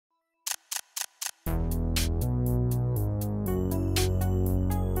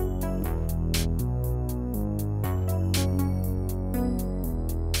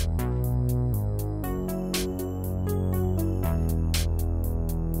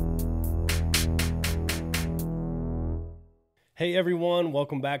Hey everyone,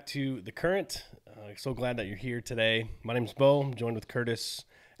 welcome back to The Current. So glad that you're here today. My name's Bo, I'm joined with Curtis.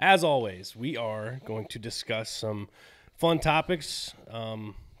 As always, we are going to discuss some fun topics.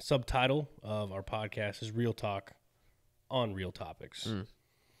 Subtitle of our podcast is Real Talk on Real Topics.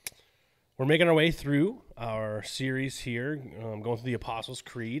 We're making our way through our series here, going through the Apostles'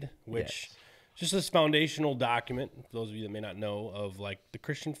 Creed, which is just this foundational document, for those of you that may not know, of like the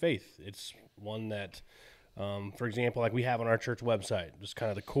Christian faith. It's one that, for example, like we have on our church website, just kind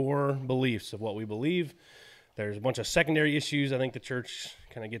of the core beliefs of what we believe. There's a bunch of secondary issues I think the church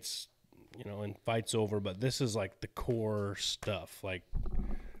kind of gets, and fights over, but this is like the core stuff. Like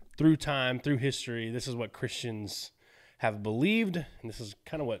through time, through history, this is what Christians have believed, and this is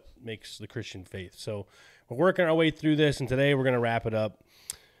kind of what makes the Christian faith. So we're working our way through this, and today we're going to wrap it up.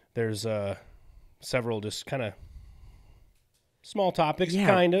 There's several just kind of small topics,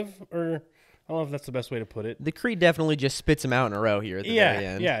 or I don't know if that's the best way to put it. The Creed definitely just spits them out in a row here at the very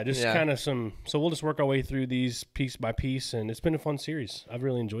end. Kind of some. So we'll just work our way through these piece by piece, and it's been a fun series. I've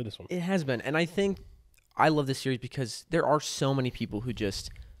really enjoyed this one. It has been, and I think I love this series because there are so many people who just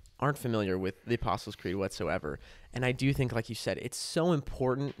aren't familiar with the Apostles' Creed whatsoever. And I do think, like you said, it's so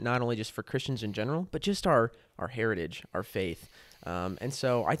important, not only just for Christians in general, but just our heritage, our faith. And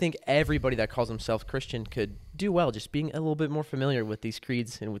so I think everybody that calls himself Christian could do well just being a little bit more familiar with these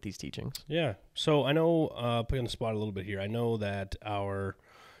creeds and with these teachings. Yeah. So I know, put you on the spot a little bit here. I know that at our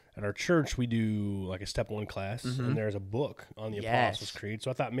church, we do like a step one class, and there's a book on the Apostles' Creed. So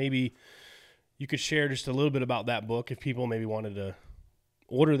I thought maybe you could share just a little bit about that book if people maybe wanted to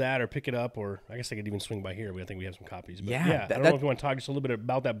order that or pick it up, or I guess I could even swing by here. I think we have some copies. But I don't know if you want to talk just a little bit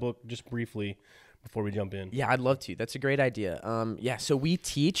about that book just briefly before we jump in. Yeah, I'd love to. That's a great idea. So we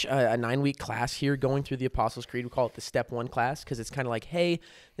teach a 9-week class here going through the Apostles' Creed. We call it the Step 1 class because it's kind of like, hey,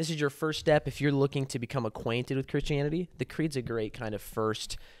 this is your first step. If you're looking to become acquainted with Christianity, the Creed's a great kind of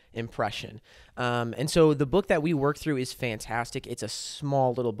first impression. And so the book that we work through is fantastic. It's a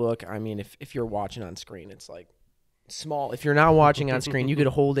small little book. I mean, if you're watching on screen, it's like small. If you're not watching on screen, you could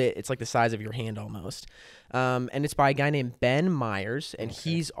hold it. It's like the size of your hand almost. And it's by a guy named Ben Myers, and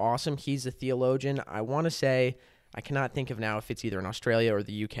he's awesome. He's a theologian. I want to say, I cannot think of now if it's either in Australia or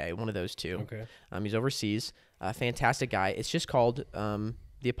the UK, one of those two. Okay. He's overseas. Fantastic guy. It's just called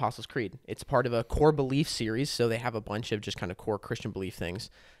the Apostles' Creed. It's part of a core belief series, so they have a bunch of just kind of core Christian belief things.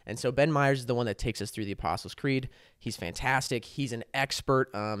 And so Ben Myers is the one that takes us through the Apostles' Creed. He's fantastic. He's an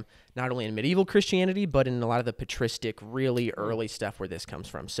expert not only in medieval Christianity, but in a lot of the patristic, really early stuff where this comes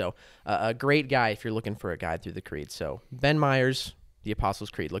from. So a great guy if you're looking for a guide through the Creed. So Ben Myers, the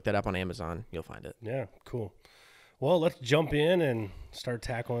Apostles' Creed. Look that up on Amazon. You'll find it. Yeah, cool. Well, let's jump in and start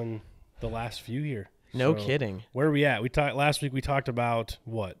tackling the last few here. No kidding. Where are we at? Last week we talked about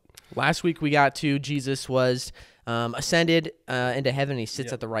what? Last week we got to Jesus was ascended into heaven. He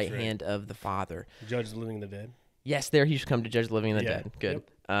sits at the right hand of the Father. Judge the living and the dead. Yes, there he's come to judge the living and the dead. Good.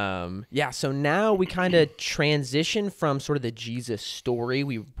 Yep. So now we kind of transition from sort of the Jesus story.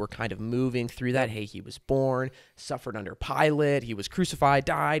 We were kind of moving through that. Hey, he was born, suffered under Pilate. He was crucified,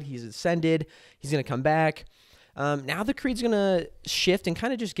 died. He's ascended. He's going to come back. Now the Creed's going to shift and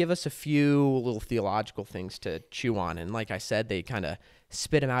kind of just give us a few little theological things to chew on. And like I said, they kind of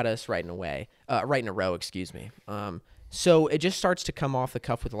spit them out at us right in a row, excuse me. So it just starts to come off the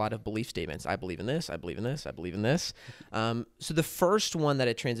cuff with a lot of belief statements. I believe in this, I believe in this, I believe in this. So the first one that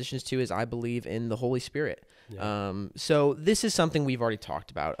it transitions to is I believe in the Holy Spirit. Yeah. So this is something we've already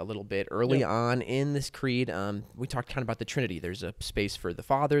talked about a little bit early on in this Creed. We talked kind of about the Trinity. There's a space for the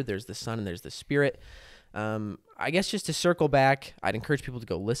Father, there's the Son, and there's the Spirit. I guess just to circle back, I'd encourage people to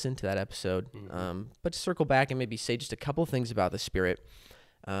go listen to that episode, but to circle back and maybe say just a couple things about the Spirit.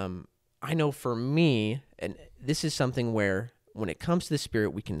 I know for me, and this is something where when it comes to the Spirit,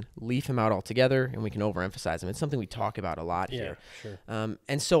 we can leave him out altogether and we can overemphasize him. It's something we talk about a lot here. Sure.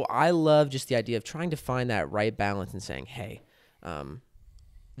 And so I love just the idea of trying to find that right balance and saying, hey,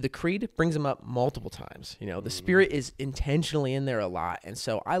 the Creed brings him up multiple times. The Spirit is intentionally in there a lot. And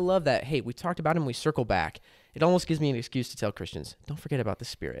so I love that, hey, we talked about him, we circle back. It almost gives me an excuse to tell Christians, don't forget about the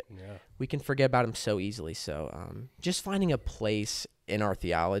Spirit. Yeah. We can forget about him so easily. So just finding a place in our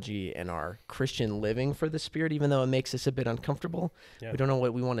theology and our Christian living for the Spirit, even though it makes us a bit uncomfortable. Yeah. We don't know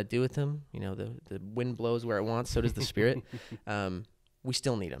what we want to do with him. The wind blows where it wants, so does the Spirit. We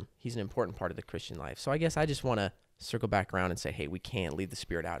still need him. He's an important part of the Christian life. So I guess I just want to circle back around and say, hey, we can't leave the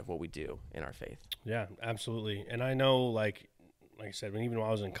Spirit out of what we do in our faith. Yeah, absolutely. And I know, like I said, even when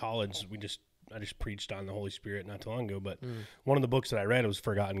I was in college, I just preached on the Holy Spirit not too long ago, but one of the books that I read was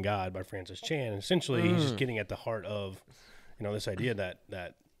Forgotten God by Francis Chan. And essentially, he's just getting at the heart of, this idea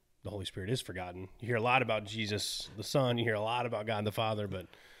that the Holy Spirit is forgotten. You hear a lot about Jesus the Son, you hear a lot about God the Father, but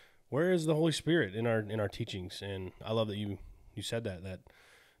where is the Holy Spirit in our teachings? And I love that you said that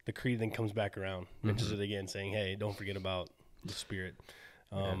the creed then comes back around, mentions it again, saying, hey, don't forget about the Spirit.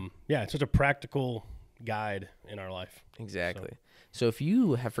 It's such a practical guide in our life. Exactly. So if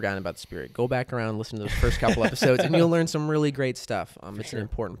you have forgotten about the Spirit, go back around, listen to those first couple episodes, and you'll learn some really great stuff. It's an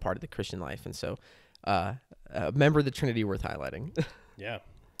important part of the Christian life. And so a member of the Trinity worth highlighting. Yeah.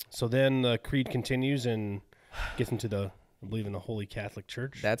 So then the creed continues and gets into I believe in the Holy Catholic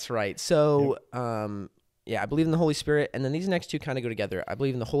Church. That's right. So, I believe in the Holy Spirit, and then these next two kind of go together. I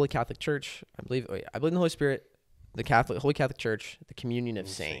believe in the Holy Catholic Church. I believe in the Holy Spirit, the Holy Catholic Church, the communion of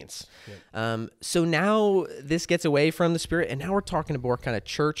saints. Yep. So now this gets away from the Spirit, and now we're talking about more kind of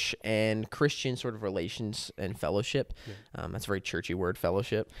church and Christian sort of relations and fellowship. Yeah. That's a very churchy word,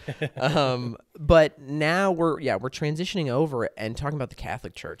 fellowship. But now we're transitioning over and talking about the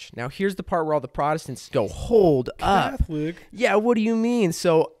Catholic Church. Now here's the part where all the Protestants go, hold up. Catholic? Yeah, what do you mean?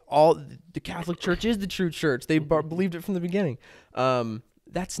 So the Catholic Church is the true church. They believed it from the beginning.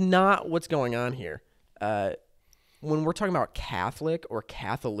 That's not what's going on here. When we're talking about Catholic or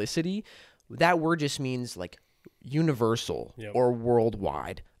Catholicity, that word just means like universal or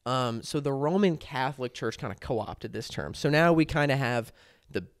worldwide. So the Roman Catholic Church kind of co-opted this term. So now we kind of have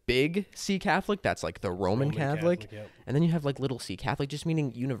the big C Catholic, that's like the Roman Catholic. And then you have like little C Catholic, just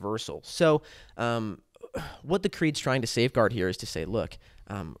meaning universal. So what the creed's trying to safeguard here is to say, look,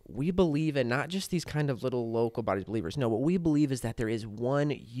 we believe in not just these kind of little local bodies of believers. No, what we believe is that there is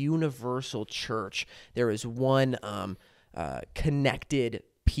one universal church. There is one connected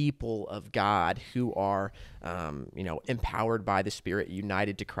people of God who are, empowered by the Spirit,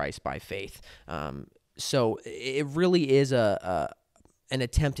 united to Christ by faith. So it really is an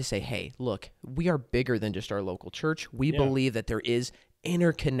attempt to say, hey, look, we are bigger than just our local church. We believe that there is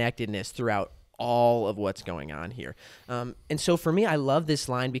interconnectedness throughout all of what's going on here. And so for me, I love this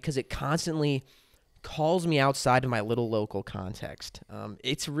line because it constantly calls me outside of my little local context.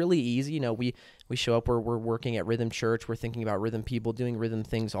 It's really easy. We show up where we're working at Rhythm Church. We're thinking about Rhythm people doing Rhythm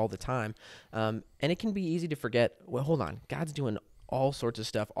things all the time. And it can be easy to forget, well, hold on, God's doing all sorts of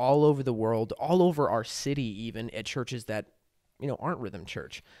stuff all over the world, all over our city, even at churches that aren't Rhythm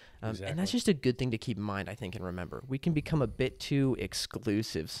Church. Exactly. And that's just a good thing to keep in mind, I think, and remember. We can become a bit too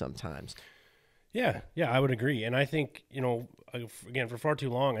exclusive sometimes. Yeah, I would agree. And I think, again, for far too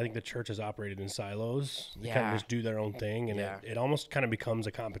long, I think the church has operated in silos. They kind of just do their own thing, and it almost kind of becomes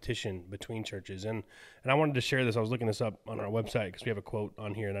a competition between churches. And I wanted to share this. I was looking this up on our website because we have a quote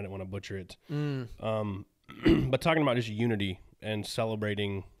on here, and I didn't want to butcher it. But talking about just unity and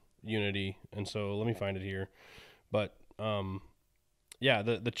celebrating unity. And so let me find it here. But,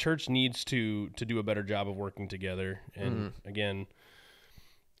 the church needs to do a better job of working together. And, again,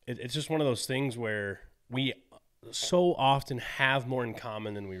 it's just one of those things where we so often have more in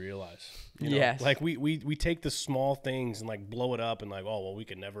common than we realize. Yes. Like we take the small things and like blow it up and like, oh, well, we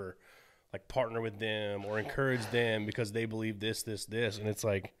could never like partner with them or encourage them because they believe this. And it's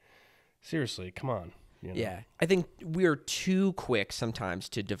like, seriously, come on. Yeah. I think we're too quick sometimes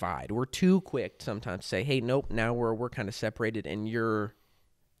to divide. We're too quick sometimes to say, hey, nope, now we're kind of separated and you're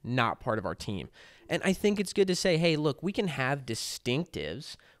not part of our team. And I think it's good to say, hey, look, we can have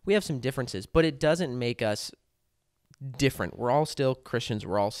distinctives. We have some differences, but it doesn't make us different. We're all still Christians.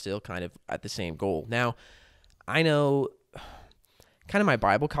 We're all still kind of at the same goal. Now, I know kind of my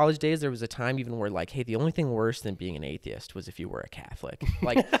Bible college days, there was a time even where like, hey, the only thing worse than being an atheist was if you were a Catholic.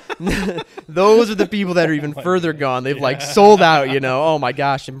 Like those are the people that are even further gone. They've like sold out, oh my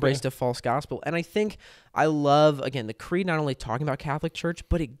gosh, embraced a false gospel. And I think I love, again, the creed not only talking about Catholic Church,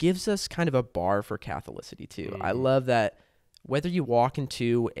 but it gives us kind of a bar for Catholicity too. I love that whether you walk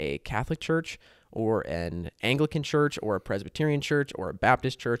into a Catholic church or an Anglican church or a Presbyterian church or a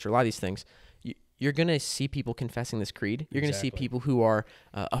Baptist church or a lot of these things, you're going to see people confessing this creed. You're going to see people who are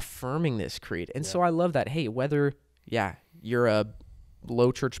affirming this creed. And so I love that, hey, whether, you're a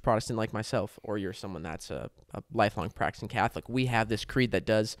low church Protestant like myself or you're someone that's a lifelong practicing Catholic, we have this creed that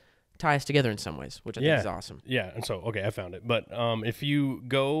does tie us together in some ways, which I think is awesome. Yeah, and so, okay, I found it. But if you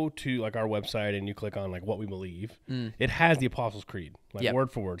go to like our website and you click on like what we believe, it has the Apostles' Creed, like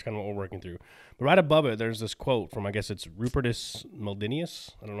word for word. It's kind of what we're working through. But right above it, there's this quote from, I guess it's Rupertus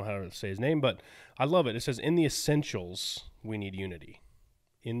Maldinius. I don't know how to say his name, but I love it. It says, in the essentials, we need unity.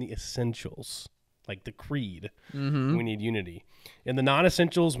 In the essentials, like the creed, we need unity. In the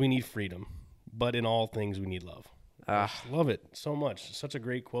non-essentials, we need freedom. But in all things, we need love. Love it so much. Such a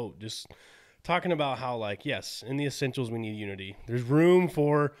great quote. Just talking about how, like, yes, in the essentials we need unity. There's room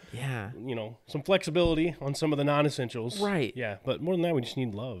for, some flexibility on some of the non-essentials. Right. Yeah, but more than that, we just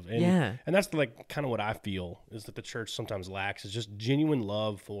need love. And that's like kind of what I feel is that the church sometimes lacks is just genuine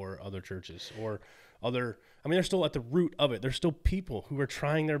love for other churches or other. I mean, they're still at the root of it. There's still people who are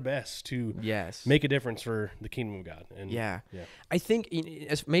trying their best to make a difference for the kingdom of God. And I think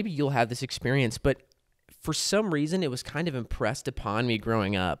maybe you'll have this experience, but for some reason, it was kind of impressed upon me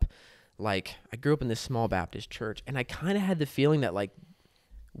growing up. Like, I grew up in this small Baptist church, and I kind of had the feeling that, like,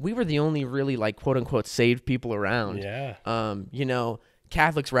 we were the only really, like, quote unquote saved people around. Yeah.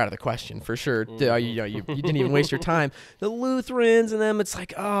 Catholics were out of the question for sure. You didn't even waste your time. The Lutherans and them, it's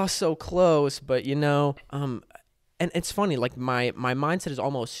like, oh, so close. But and it's funny, like my mindset has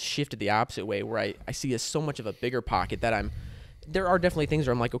almost shifted the opposite way, where I see so much of a bigger pocket that there are definitely things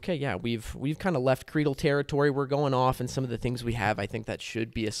where I'm like, okay, yeah, we've kind of left creedal territory. We're going off, and some of the things we have, I think that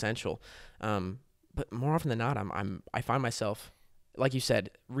should be essential. But more often than not, I find myself, like you said,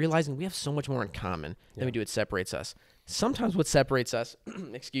 realizing we have so much more in common than we do what separates us. Sometimes what separates us,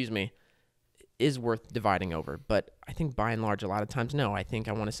 is worth dividing over. But I think by and large, a lot of times, no. I think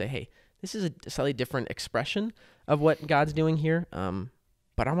I want to say, hey, this is a slightly different expression of what God's doing here.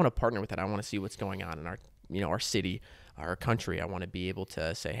 But I want to partner with it. I want to see what's going on in our city, our country. I want to be able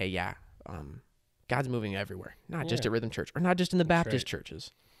to say, hey, God's moving everywhere, not just at Rhythm Church or not just in the Baptist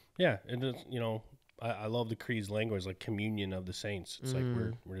churches. Yeah, and I love the creed's language, like communion of the saints. It's like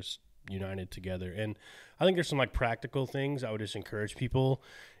we're just united together. And I think there's some like practical things I would just encourage people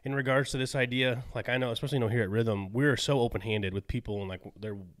in regards to this idea. Like, I know, especially here at Rhythm, we're so open-handed with people, and like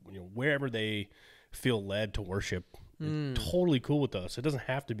they're wherever they feel led to worship, totally cool with us. It doesn't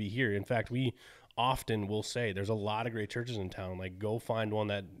have to be here. In fact, we often will say there's a lot of great churches in town. Like, go find one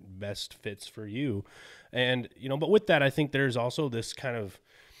that best fits for you. And but with that, I think there's also this kind of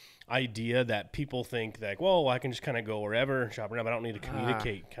idea that people think that, well, I can just kind of go wherever, shop around. I don't need to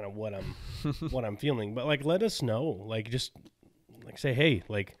communicate kind of what I'm feeling. But like, let us know. Like, just like say, hey,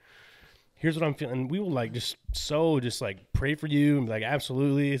 like, here's what I'm feeling. And we will like just like pray for you and be like,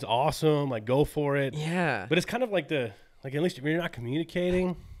 absolutely, it's awesome. Like, go for it. Yeah. But it's kind of like at least if you're not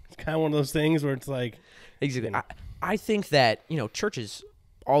communicating, it's kind of one of those things where it's like, exactly. I think that churches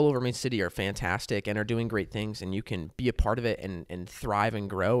all over Main City are fantastic and are doing great things, and you can be a part of it and thrive and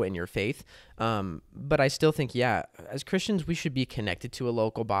grow in your faith. But I still think, as Christians, we should be connected to a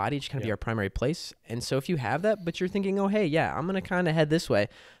local body. It should kind of be our primary place. And so if you have that, but you're thinking, oh, hey, I'm going to kind of head this way.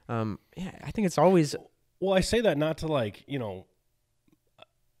 I think it's always... Well, I say that not to like,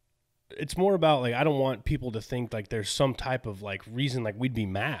 it's more about like, I don't want people to think like there's some type of like reason like we'd be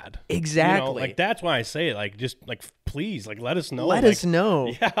mad. Exactly. Like, that's why I say it. Like, just like, please, like, let us know. Let us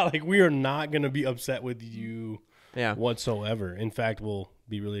know. Yeah, like, we are not going to be upset with you whatsoever. In fact, we'll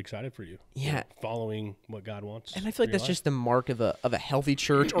be really excited for you. Yeah. Following what God wants. And I feel like that's just the mark of a healthy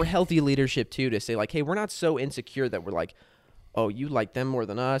church or healthy leadership too, to say like, hey, we're not so insecure that we're like, oh, you like them more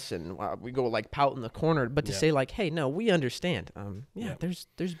than us, and we go like pout in the corner, but to say like, hey, no, we understand.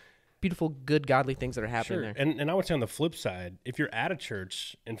 There's beautiful, good, godly things that are happening there. And I would say on the flip side, if you're at a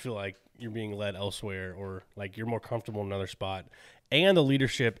church and feel like you're being led elsewhere, or like you're more comfortable in another spot, and the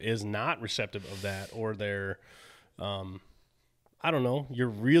leadership is not receptive of that, or they're, I don't know, you're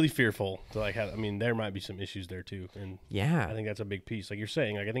really fearful to like have, there might be some issues there too. And I think that's a big piece. Like you're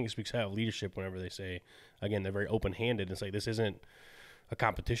saying, like, I think it speaks out of leadership whenever they say, again, they're very open-handed. It's like, this isn't a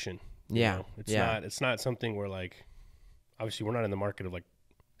competition. It's not something where like, obviously we're not in the market of like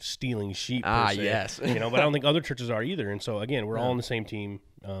stealing sheep per se, yes. but I don't think other churches are either. And so again, we're all on the same team.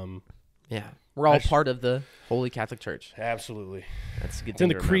 We're all part of the Holy Catholic Church. Absolutely. That's a good It's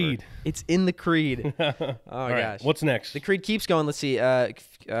thing in the to creed. It's in the creed. Oh all gosh. Right, what's next? The creed keeps going. Let's see.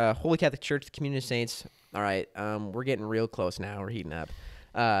 Holy Catholic Church, the Communion of Saints. All right. We're getting real close now. We're heating up.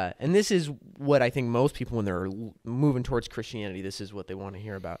 And this is what I think most people, when they're moving towards Christianity, this is what they want to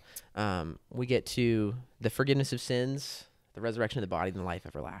hear about. We get to the forgiveness of sins, the resurrection of the body, and the life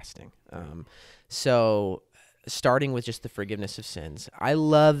everlasting. So starting with just the forgiveness of sins. I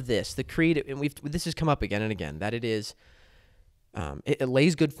love this. The creed, and this has come up again and again, that it is, it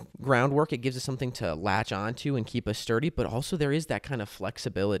lays good groundwork. It gives us something to latch onto and keep us sturdy, but also there is that kind of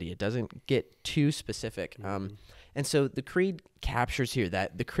flexibility. It doesn't get too specific. And so the creed captures here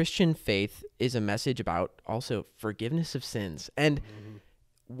that the Christian faith is a message about also forgiveness of sins. And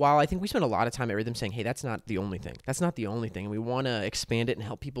while I think we spend a lot of time at Rhythm saying, hey, that's not the only thing. That's not the only thing. And we want to expand it and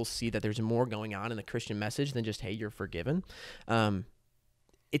help people see that there's more going on in the Christian message than just, hey, you're forgiven.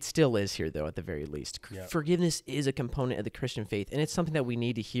 It still is here, though, at the very least. Forgiveness is a component of the Christian faith, and it's something that we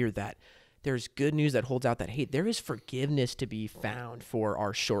need to hear, that there's good news that holds out that, hey, there is forgiveness to be found for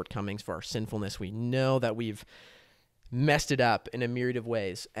our shortcomings, for our sinfulness. We know that we've messed it up in a myriad of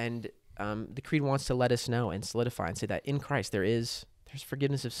ways. And the Creed wants to let us know and solidify and say that in Christ there's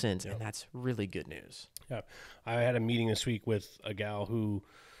forgiveness of sins, and that's really good news. Yeah. I had a meeting this week with a gal who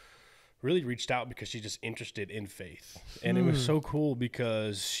really reached out because she's just interested in faith. And it was so cool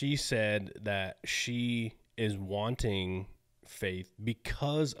because she said that she is wanting faith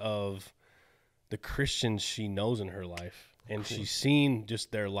because of the Christians she knows in her life. And she's seen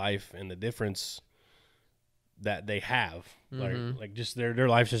just their life and the difference that they have. Like just their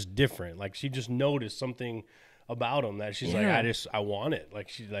life's just different. Like she just noticed something about them that she's like, I want it. Like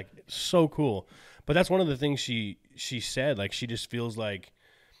she's like, so cool. But that's one of the things she said. Like she just feels like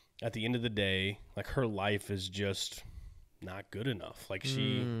at the end of the day, like her life is just not good enough. Like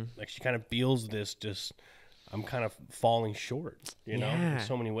she kind of feels this just, I'm kind of falling short, you know, in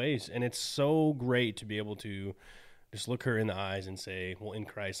so many ways. And it's so great to be able to just look her in the eyes and say, well, in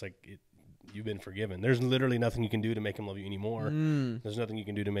Christ, like you've been forgiven. There's literally nothing you can do to make him love you anymore. There's nothing you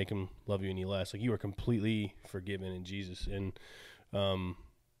can do to make him love you any less. Like you are completely forgiven in Jesus. And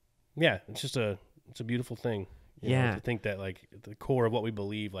it's a beautiful thing. You know, to think that like at the core of what we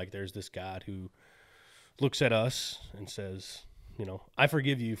believe, like there's this God who looks at us and says, you know, I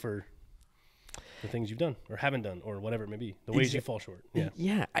forgive you for the things you've done or haven't done or whatever it may be, the ways you fall short.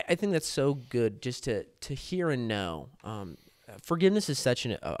 Yeah. I think that's so good just to hear and know. Forgiveness is such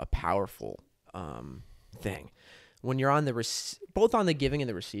a powerful thing. When you're on both on the giving and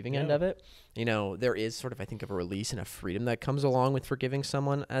the receiving end of it, you know, there is sort of, I think, of a release and a freedom that comes along with forgiving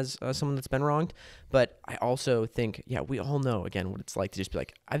someone as someone that's been wronged. But I also think, we all know, again, what it's like to just be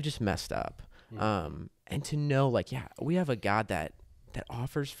like, I've just messed up. And to know, like, we have a God that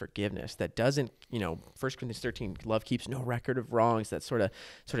offers forgiveness, that doesn't, 1 Corinthians 13, love keeps no record of wrongs, that sort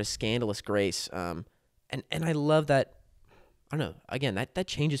of scandalous grace. And I love that. I don't know. Again, that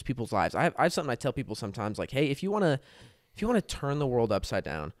changes people's lives. I have something I tell people sometimes, like, hey, if you want to turn the world upside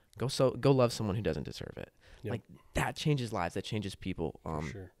down, go love someone who doesn't deserve it. Yep. Like that changes lives. That changes people.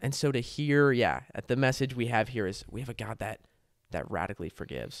 Sure. And so to hear, the message we have here is we have a God that radically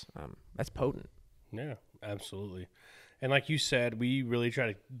forgives. That's potent. Yeah, absolutely. And like you said, we really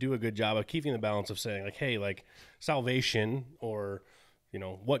try to do a good job of keeping the balance of saying, like, hey, like salvation or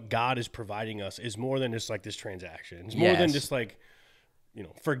what God is providing us is more than just like this transaction. It's more than just like,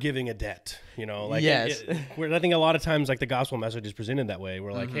 forgiving a debt, like, where I think a lot of times like the gospel message is presented that way.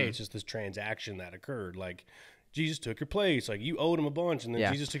 We're like, hey, it's just this transaction that occurred. Like Jesus took your place. Like you owed him a bunch and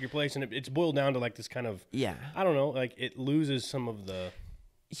then Jesus took your place. And it's boiled down to like this kind of, I don't know, like it loses some of the.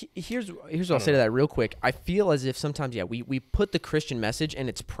 Here's what I'll say to that real quick. I feel as if sometimes, we put the Christian message in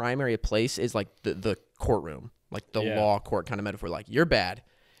its primary place is like the courtroom. Like the law court kind of metaphor, like you're bad,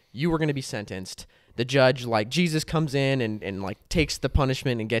 you were going to be sentenced. The judge, like Jesus comes in and like takes the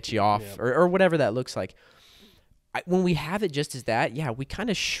punishment and gets you off or whatever that looks like. When we have it just as that, we kind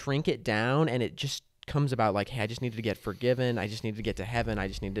of shrink it down and it just comes about like, hey, I just needed to get forgiven. I just needed to get to heaven. I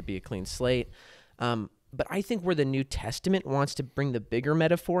just needed to be a clean slate. But I think where the New Testament wants to bring the bigger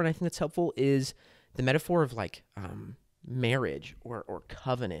metaphor, and I think that's helpful, is the metaphor of like marriage or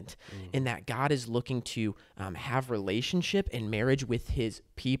covenant, in that God is looking to have relationship and marriage with his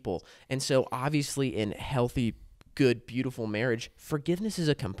people. And so obviously in healthy, good, beautiful marriage, forgiveness is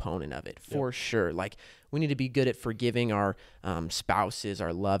a component of it for sure. Like we need to be good at forgiving our spouses,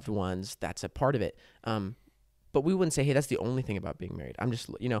 our loved ones. That's a part of it. But we wouldn't say, hey, that's the only thing about being married. I'm just,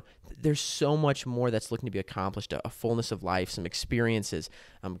 there's so much more that's looking to be accomplished, a fullness of life, some experiences.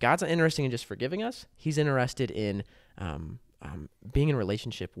 God's not interested in just forgiving us. He's interested in being in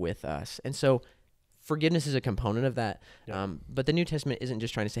relationship with us. And so forgiveness is a component of that. But the New Testament isn't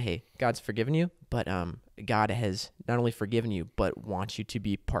just trying to say, hey, God's forgiven you, but God has not only forgiven you, but wants you to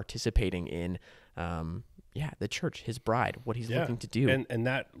be participating in the church, his bride, what he's looking to do. And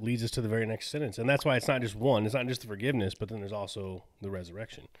that leads us to the very next sentence. And that's why it's not just one. It's not just the forgiveness, but then there's also the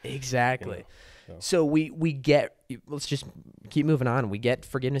resurrection. Exactly. So we get, let's just keep moving on. We get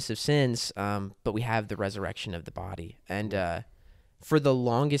forgiveness of sins, but we have the resurrection of the body. And for the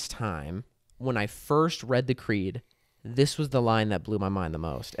longest time, when I first read the Creed, this was the line that blew my mind the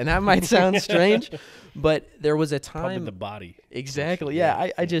most. And that might sound strange, but there was a time. Probably the body. Exactly.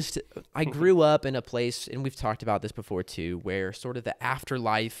 Yeah. I grew up in a place, and we've talked about this before too, where sort of the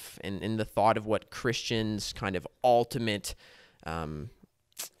afterlife and the thought of what Christians' kind of ultimate,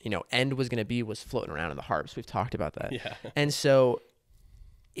 end was going to be was floating around in the harps. We've talked about that. Yeah. And so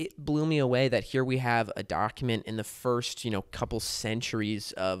it blew me away that here we have a document in the first, couple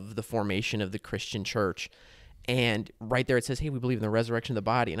centuries of the formation of the Christian church. And right there it says, hey, we believe in the resurrection of the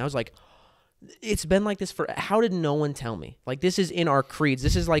body. And I was like, It's been like this how did no one tell me? Like, this is in our creeds.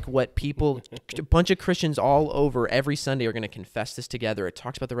 This is like what people, a bunch of Christians all over every Sunday are going to confess this together. It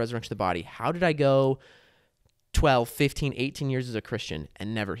talks about the resurrection of the body. How did I go 12, 15, 18 years as a Christian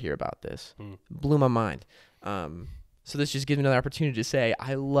and never hear about this? Blew my mind. So this just gives me another opportunity to say,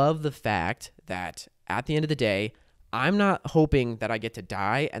 I love the fact that at the end of the day, I'm not hoping that I get to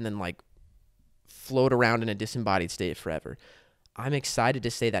die and then like float around in a disembodied state forever. I'm excited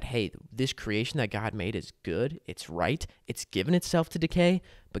to say that, hey, this creation that God made is good. It's right. It's given itself to decay,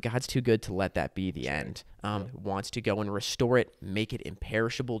 but God's too good to let that be the end. Wants to go and restore it, make it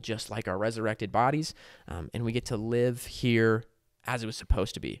imperishable, just like our resurrected bodies. And we get to live here as it was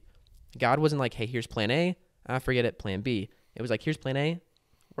supposed to be. God wasn't like, hey, here's plan A. Forget it, plan B. It was like, here's plan A.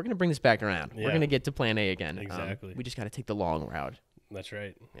 We're going to bring this back around. Yeah. We're going to get to plan A again. Exactly. We just got to take the long route. That's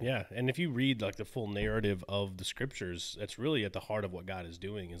right. Yeah. And if you read like the full narrative of the scriptures, that's really at the heart of what God is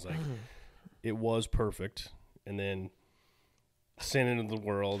doing is like, it was perfect. And then sin into the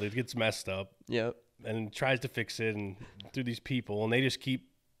world, it gets messed up. Yep. And tries to fix it and through these people. And they just keep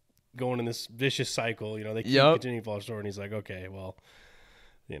going in this vicious cycle. You know, they keep continuing to fall short. And he's like, okay, well,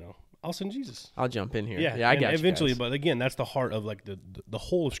 you know, I'll send Jesus. I'll jump in here. Yeah, I got you eventually, guys. But again, that's the heart of like the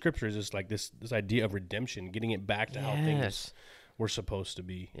whole of Scripture is just like this idea of redemption, getting it back to how things were supposed to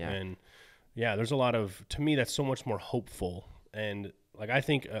be. Yeah. And yeah, there's a lot of, to me, that's so much more hopeful. And like I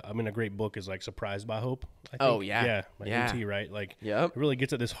think a great book is like Surprised by Hope. I think. Oh yeah, MT, right? Like it really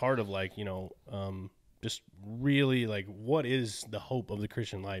gets at this heart of like, you know, just really like what is the hope of the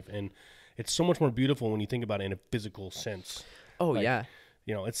Christian life, and it's so much more beautiful when you think about it in a physical sense. Oh like, yeah.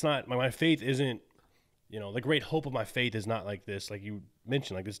 You know, it's not my faith isn't, you know, the great hope of my faith is not like this, like you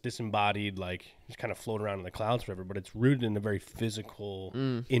mentioned, like this disembodied, like just kind of float around in the clouds forever, but it's rooted in a very physical,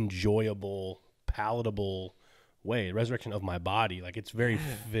 enjoyable, palatable way. The resurrection of my body, like it's very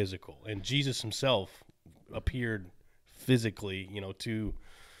physical, and Jesus himself appeared physically, you know, to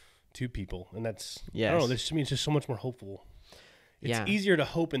people, and that's I don't know. This to me, it's just so much more hopeful. It's easier to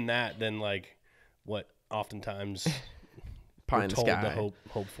hope in that than like what oftentimes. Pie in the sky. To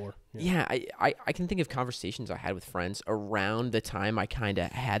hope for. Yeah, I can think of conversations I had with friends around the time I kind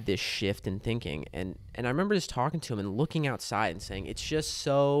of had this shift in thinking. And I remember just talking to them and looking outside and saying, it's just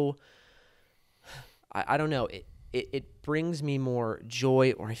so, I don't know, it brings me more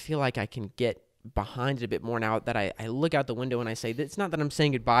joy, or I feel like I can get behind it a bit more now that I look out the window and I say, it's not that I'm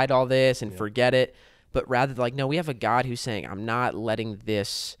saying goodbye to all this and forget it, but rather like, no, we have a God who's saying, I'm not letting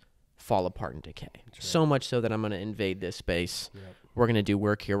this fall apart and decay. Right. So much so that I'm going to invade this space. Yep. We're going to do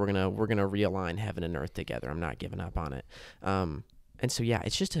work here. We're going to realign heaven and earth together. I'm not giving up on it. And so yeah,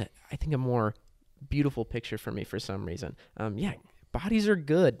 it's just I think a more beautiful picture for me for some reason. Bodies are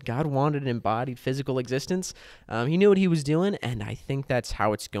good. God wanted an embodied physical existence. He knew what he was doing, and I think that's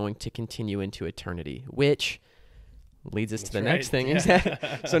how it's going to continue into eternity, which leads us to the next thing.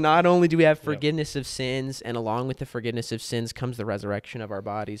 Yeah. So not only do we have forgiveness of sins, and along with the forgiveness of sins comes the resurrection of our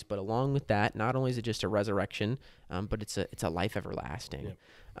bodies, but along with that, not only is it just a resurrection, but it's a life everlasting.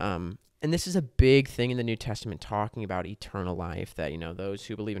 Yep. And this is a big thing in the New Testament, talking about eternal life, that, you know, those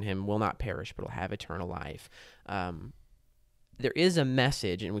who believe in him will not perish, but will have eternal life. There is a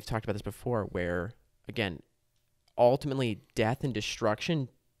message, and we've talked about this before, where, again, ultimately death and destruction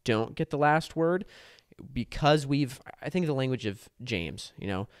don't get the last word. Because I think the language of James,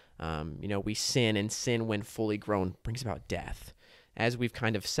 we sin, and sin when fully grown brings about death. As we've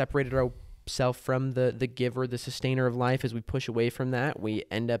kind of separated ourselves from the giver, the sustainer of life, as we push away from that, we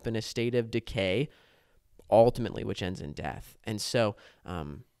end up in a state of decay, ultimately, which ends in death. And so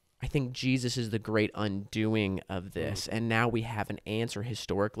I think Jesus is the great undoing of this. And now we have an answer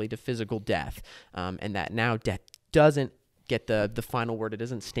historically to physical death, and that now death doesn't get the final word. It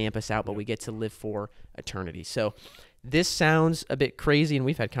doesn't stamp us out, but we get to live for eternity. So this sounds a bit crazy, and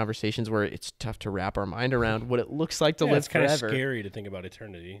we've had conversations where it's tough to wrap our mind around what it looks like to live forever. It's kind of scary to think about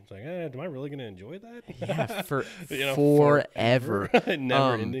eternity. It's like, am I really going to enjoy that? Yeah, forever.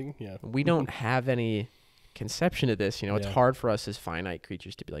 Never ending. Yeah. We don't have any conception of this. It's hard for us as finite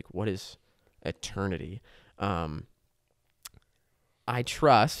creatures to be like, what is eternity? I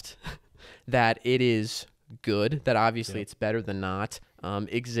trust that it is good, that obviously it's better than not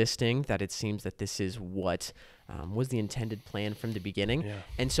existing, that it seems that this is what was the intended plan from the beginning.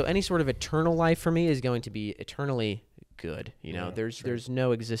 And so any sort of eternal life for me is going to be eternally good. There's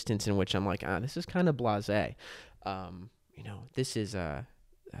no existence in which I'm like, this is kind of blasé. This is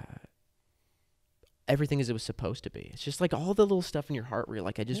everything as it was supposed to be. It's just like all the little stuff in your heart where you're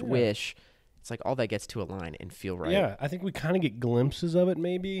like, I just wish it's like all that gets to align and feel right. Yeah, I think we kind of get glimpses of it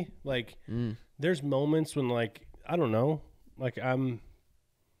maybe. Like there's moments when, like, I don't know, like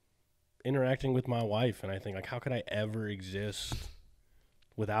interacting with my wife, and I think like, how could I ever exist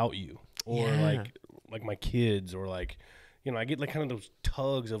without you? Or Yeah. like my kids, or like, you know, I get like kind of those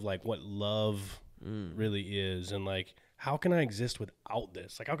tugs of like what love really is, and like, how can I exist without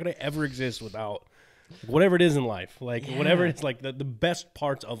this? Like, how could I ever exist without whatever it is in life? Like, whatever it's like the best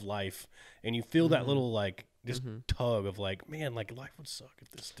parts of life, and you feel that little like just tug of like, man, like life would suck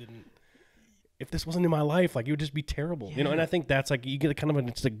if this wasn't in my life. Like, it would just be terrible, you know. And I think that's like, you get a kind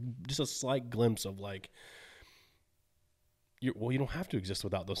of just a slight glimpse of like, you don't have to exist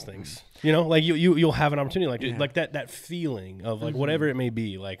without those things, you know. Like you'll have an opportunity, like like that feeling of like whatever it may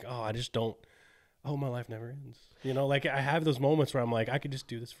be, like, oh, I just don't. Oh, my life never ends. You know, like I have those moments where I'm like, I could just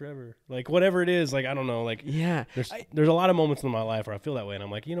do this forever. Like whatever it is, like I don't know, like there's a lot of moments in my life where I feel that way, and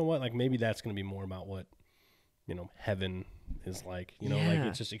I'm like, you know what, like maybe that's going to be more about what, you know, heaven is like. You know, like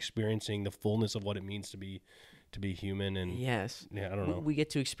it's just experiencing the fullness of what it means to be human. And yeah, I don't know. We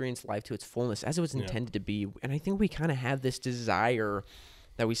get to experience life to its fullness as it was intended to be, and I think we kind of have this desire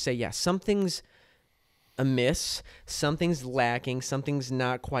that we say, something's amiss, something's lacking, something's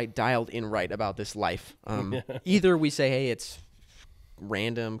not quite dialed in right about this life. Either we say, hey, it's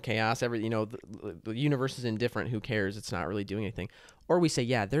random chaos, the universe is indifferent, who cares, it's not really doing anything, or we say,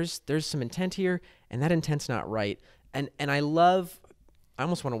 there's some intent here, and that intent's not right. And I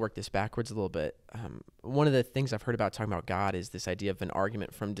almost want to work this backwards a little bit. One of the things I've heard about talking about God is this idea of an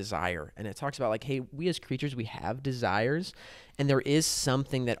argument from desire. And it talks about like, hey, we as creatures, we have desires, and there is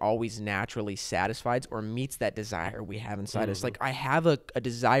something that always naturally satisfies or meets that desire we have inside us. Like, I have a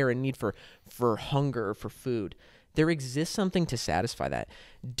desire and need for hunger, for food. There exists something to satisfy that.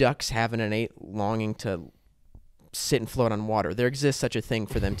 Ducks have an innate longing to sit and float on water. There exists such a thing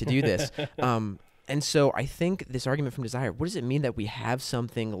for them to do this. And so I think this argument from desire, what does it mean that we have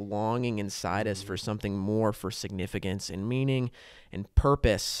something longing inside us for something more, for significance and meaning and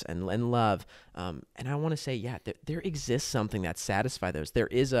purpose and love? And I want to say, there exists something that satisfies those. There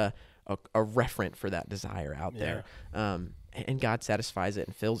is a referent for that desire out there. And God satisfies it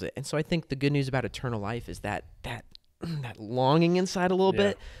and fills it. And so I think the good news about eternal life is that longing inside a little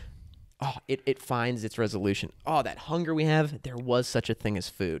bit, it finds its resolution. Oh, that hunger we have, there was such a thing as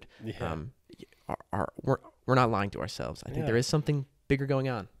food. We're not lying to ourselves. I think there is something bigger going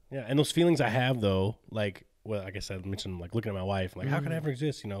on. Yeah, and those feelings I have though, like, well, like I said, I mentioned like looking at my wife, like, how could I ever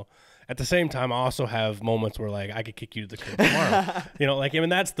exist? You know, at the same time, I also have moments where like I could kick you to the curb tomorrow. You know, like, I mean,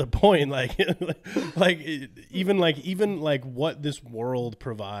 that's the point. Like, even what this world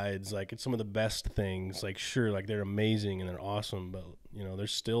provides, like, it's some of the best things. Like, sure, like they're amazing and they're awesome, but you know,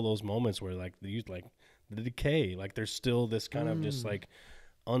 there's still those moments where like the decay, like there's still this kind of just like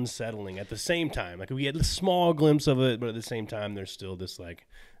unsettling at the same time. Like, we get a small glimpse of it, but at the same time there's still this like,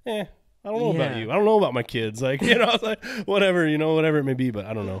 I don't know about you, I don't know about my kids, like, you know, it's like whatever, you know, whatever it may be, but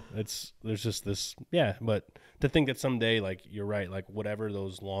I don't know, there's just this, but to think that someday, like, you're right, like whatever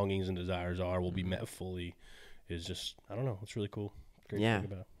those longings and desires are will be met fully is just, I don't know, it's really cool. Great to think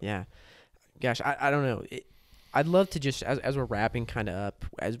about. Gosh, I don't know, I'd love to just, as we're wrapping kind of up,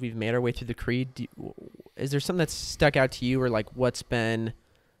 as we've made our way through the creed, is there something that's stuck out to you, or like what's been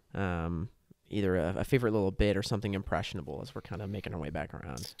either a favorite little bit or something impressionable as we're kind of making our way back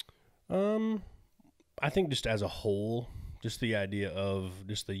around? I think just as a whole, just the idea of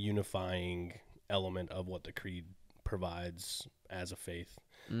just the unifying element of what the creed provides as a faith.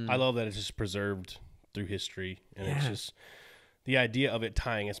 I love that it's just preserved through history, and it's just the idea of it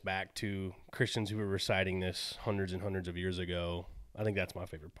tying us back to Christians who were reciting this hundreds and hundreds of years ago. I think that's my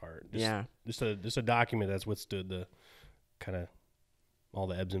favorite part. Just a document that's withstood the kind of all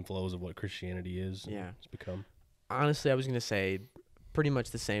the ebbs and flows of what Christianity is. It's become. Honestly, I was going to say pretty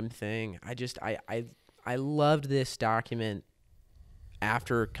much the same thing. I loved this document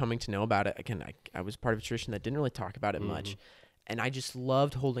after coming to know about it. Again, I was part of a tradition that didn't really talk about it much. And I just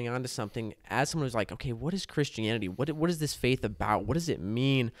loved holding on to something as someone who's like, okay, what is Christianity? What is this faith about? What does it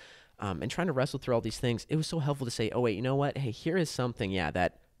mean? And trying to wrestle through all these things. It was so helpful to say, oh, wait, you know what? Hey, here is something,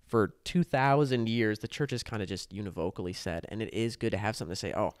 that for 2,000 years, the church has kind of just univocally said, and it is good to have something to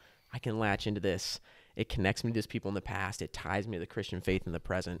say, oh, I can latch into this. It connects me to these people in the past. It ties me to the Christian faith in the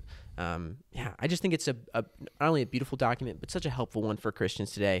present. I just think it's not only a beautiful document, but such a helpful one for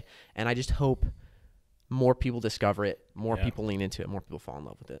Christians today. And I just hope more people discover it, more people lean into it, more people fall in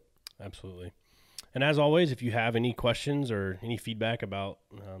love with it. Absolutely. And as always, if you have any questions or any feedback about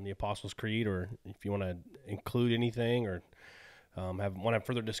the Apostles' Creed, or if you want to include anything or want to have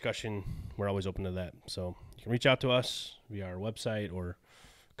further discussion, we're always open to that. So you can reach out to us via our website, or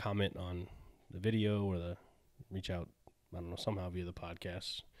comment on the video, or reach out, I don't know, somehow via the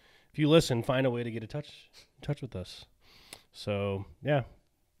podcast. If you listen, find a way to get in touch with us. So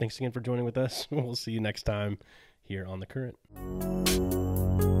thanks again for joining with us. We'll see you next time here on The Current.